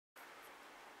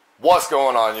What's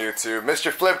going on YouTube?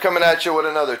 Mr. Flip coming at you with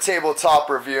another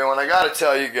tabletop review, and I gotta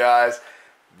tell you guys,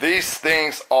 these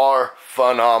things are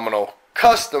phenomenal.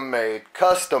 Custom made,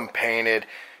 custom painted,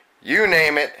 you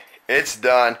name it, it's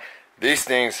done. These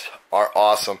things are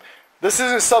awesome. This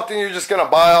isn't something you're just gonna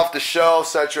buy off the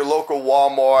shelves at your local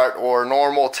Walmart or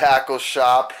normal tackle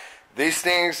shop. These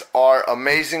things are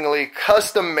amazingly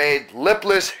custom made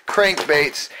lipless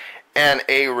crankbaits and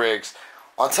A-rigs.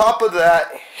 On top of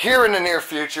that, here in the near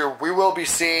future, we will be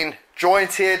seeing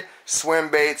jointed swim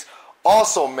baits,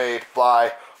 also made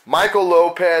by Michael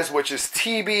Lopez, which is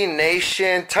TB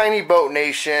Nation, Tiny Boat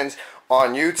Nations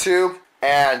on YouTube,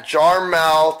 and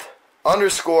Jarmouth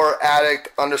 _Addict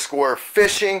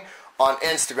 _fishing on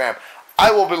Instagram. I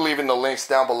will be leaving the links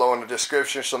down below in the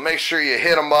description, so make sure you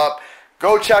hit him up.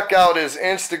 Go check out his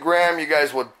Instagram. You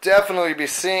guys will definitely be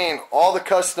seeing all the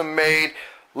custom made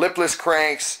lipless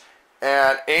cranks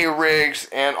and A-rigs,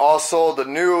 and also the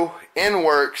new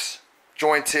in-works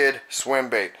jointed swim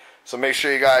bait. So make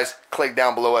sure you guys click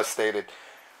down below as stated.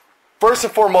 First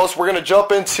and foremost, we're going to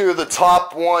jump into the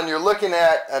top one. You're looking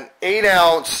at an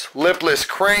 8-ounce lipless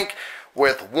crank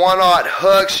with 1/0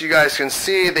 hooks. You guys can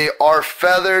see they are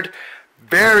feathered.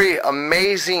 Very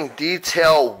amazing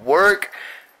detail work.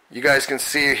 You guys can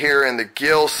see here in the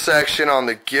gill section on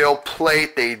the gill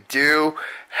plate, they do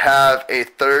have a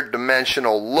third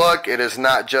dimensional look. It is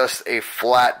not just a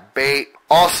flat bait.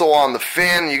 Also on the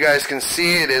fin, you guys can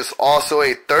see it is also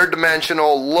a third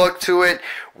dimensional look to it,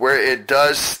 where it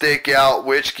does stick out,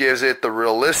 which gives it the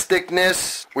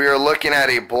realisticness. We are looking at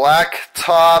a black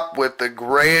top with the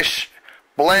grayish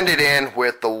blended in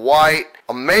with the white.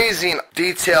 Amazing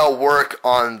detail work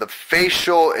on the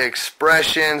facial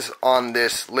expressions on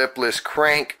this lipless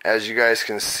crank. As you guys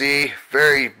can see,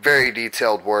 very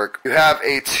detailed work. You have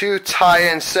a 2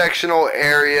 tie-in sectional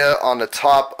area on the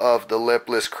top of the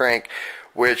lipless crank,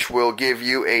 which will give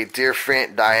you a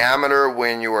different diameter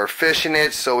when you are fishing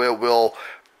it, so it will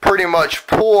pretty much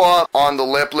pull up on the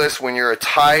lipless when you're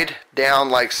tied down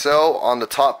like so on the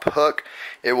top hook.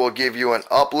 It will give you an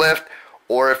uplift.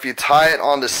 Or if you tie it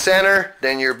on the center,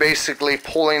 then you're basically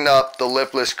pulling up the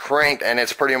lipless crank and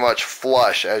it's pretty much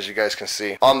flush, as you guys can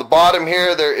see. On the bottom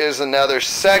here, there is another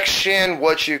section.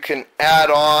 What you can add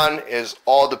on is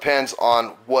all depends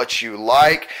on what you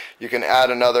like. You can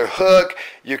add another hook.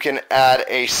 You can add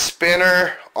a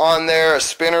spinner on there, a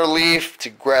spinner leaf to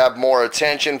grab more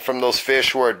attention from those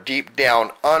fish who are deep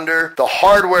down under. The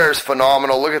hardware is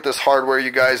phenomenal. Look at this hardware,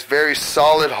 you guys. Very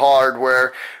solid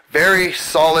hardware. Very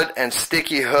solid and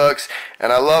sticky hooks,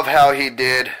 and I love how he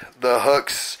did the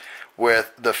hooks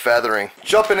with the feathering.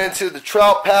 Jumping into the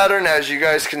trout pattern, as you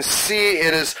guys can see,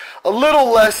 it is a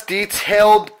little less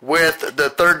detailed with the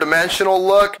third dimensional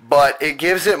look, but it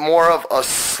gives it more of a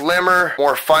slimmer,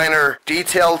 more finer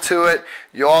detail to it.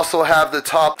 You also have the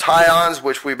top tie-ons,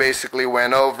 which we basically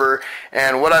went over,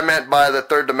 and what I meant by the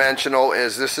third dimensional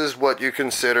is this is what you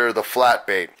consider the flat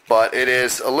bait, but it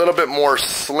is a little bit more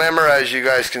slimmer, as you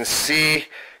guys can see,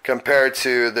 compared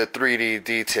to the 3D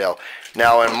detail.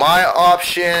 Now in my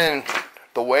option,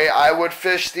 the way I would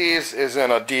fish these is in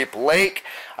a deep lake.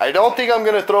 I don't think I'm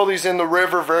going to throw these in the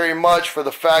river very much for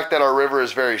the fact that our river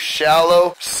is very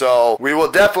shallow. So we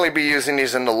will definitely be using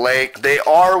these in the lake. They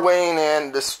are weighing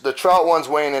in, the trout one's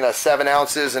weighing in at 7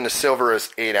 ounces and the silver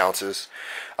is 8 ounces.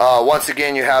 Once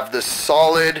again, you have the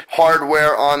solid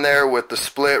hardware on there with the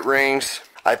split rings.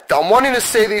 I'm wanting to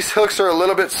say these hooks are a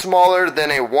little bit smaller than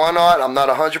a 1/0. I'm not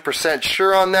 100%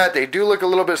 sure on that. They do look a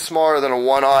little bit smaller than a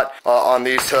 1/0 on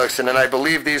these hooks, and then I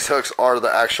believe these hooks are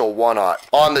the actual 1/0.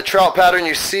 On the trout pattern,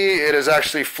 you see it is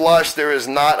actually flush. There is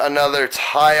not another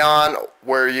tie-on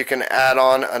where you can add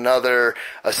on another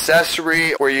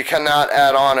accessory, where you cannot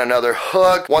add on another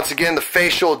hook. Once again, the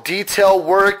facial detail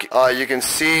work, you can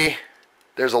see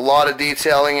there's a lot of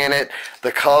detailing in it.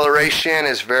 The coloration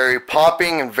is very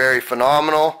popping and very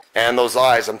phenomenal. And those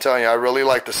eyes, I'm telling you, I really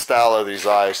like the style of these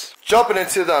eyes. Jumping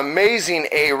into the amazing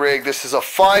A-rig. This is a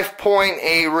 5-point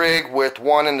A-rig with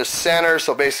 1 in the center.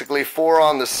 So basically 4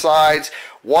 on the sides,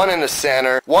 1 in the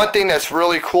center. One thing that's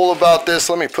really cool about this,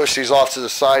 let me push these off to the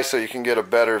side so you can get a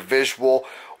better visual.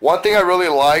 One thing I really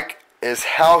like is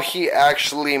how he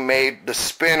actually made the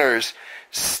spinners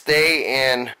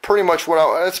stay in pretty much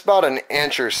it's about an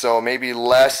inch or so, maybe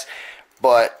less,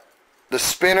 but the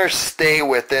spinners stay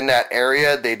within that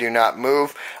area. They do not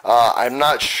move. I'm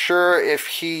not sure if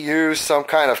he used some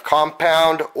kind of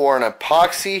compound or an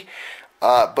epoxy,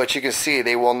 but you can see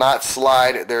they will not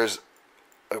slide.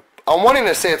 I'm wanting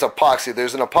to say it's epoxy.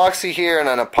 There's an epoxy here and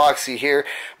an epoxy here,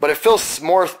 but it feels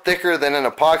more thicker than an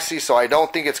epoxy, so I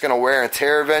don't think it's going to wear and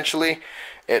tear eventually.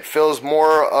 It feels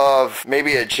more of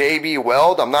maybe a JB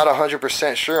Weld. I'm not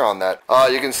 100% sure on that.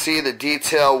 You can see the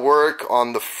detail work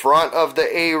on the front of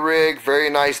the A-rig. Very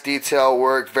nice detail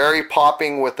work. Very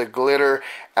popping with the glitter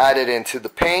added into the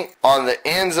paint. On the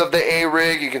ends of the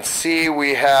A-rig, you can see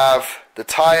we have the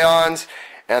tie-ons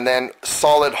and then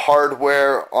solid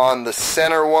hardware on the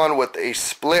center one with a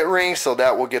split ring, so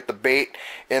that will get the bait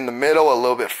in the middle a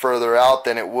little bit further out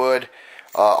than it would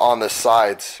on the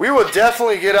sides. We will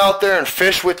definitely get out there and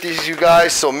fish with these, you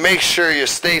guys, so make sure you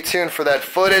stay tuned for that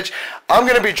footage. I'm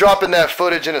going to be dropping that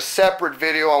footage in a separate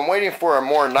video. I'm waiting for a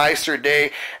more nicer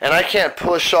day, and I can't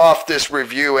push off this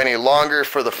review any longer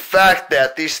for the fact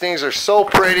that these things are so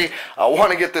pretty. I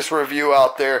want to get this review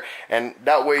out there, and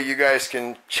that way you guys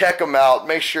can check them out.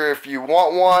 Make sure if you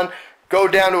want one, go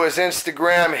down to his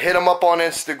Instagram, hit him up on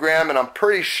Instagram, and I'm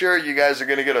pretty sure you guys are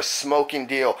going to get a smoking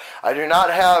deal. I do not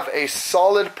have a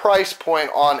solid price point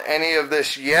on any of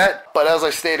this yet, but as I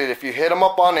stated, if you hit him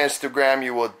up on Instagram,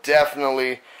 you will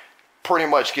definitely pretty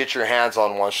much get your hands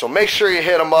on one. So make sure you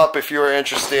hit him up if you are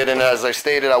interested, and as I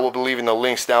stated, I will be leaving the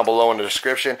links down below in the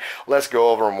description. Let's go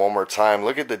over them one more time.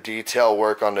 Look at the detail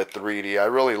work on the 3D. I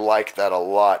really like that a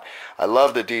lot. I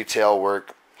love the detail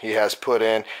work he has put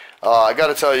in. I got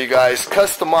to tell you guys,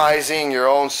 customizing your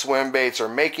own swim baits or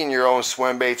making your own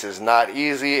swim baits is not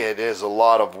easy. It is a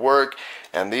lot of work,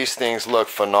 and these things look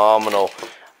phenomenal.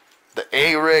 The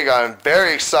A-rig, I'm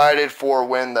very excited for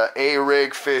when the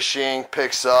A-rig fishing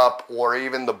picks up, or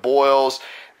even the boils.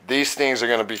 These things are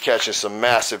going to be catching some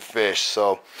massive fish.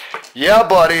 So, yeah,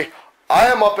 buddy, I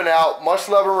am up and out. Much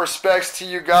love and respects to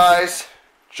you guys.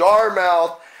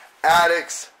 Jarmouth,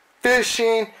 Addicts,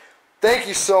 Fishing. Thank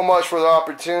you so much for the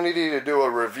opportunity to do a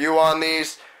review on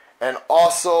these. And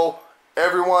also,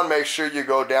 everyone, make sure you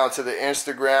go down to the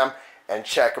Instagram and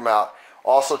check him out.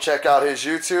 Also, check out his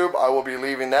YouTube. I will be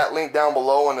leaving that link down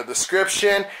below in the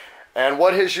description. And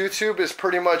what his YouTube is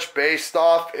pretty much based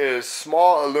off is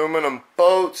small aluminum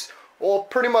boats, or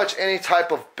pretty much any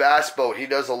type of bass boat. He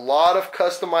does a lot of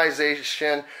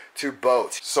customization to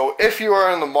boats. So if you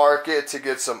are in the market to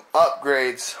get some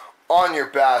upgrades on your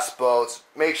bass boats,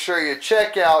 make sure you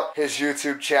check out his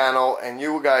YouTube channel, and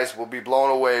you guys will be blown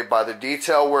away by the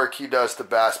detail work he does to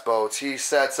bass boats. He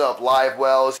sets up live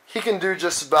wells. He can do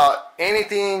just about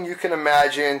anything you can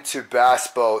imagine to bass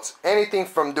boats. Anything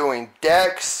from doing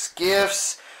decks,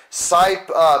 skiffs, side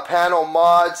panel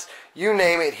mods, you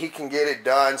name it, he can get it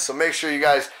done. So make sure you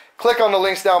guys click on the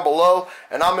links down below.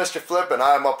 And I'm Mr. Flip, and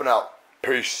I am up and out.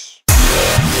 Peace.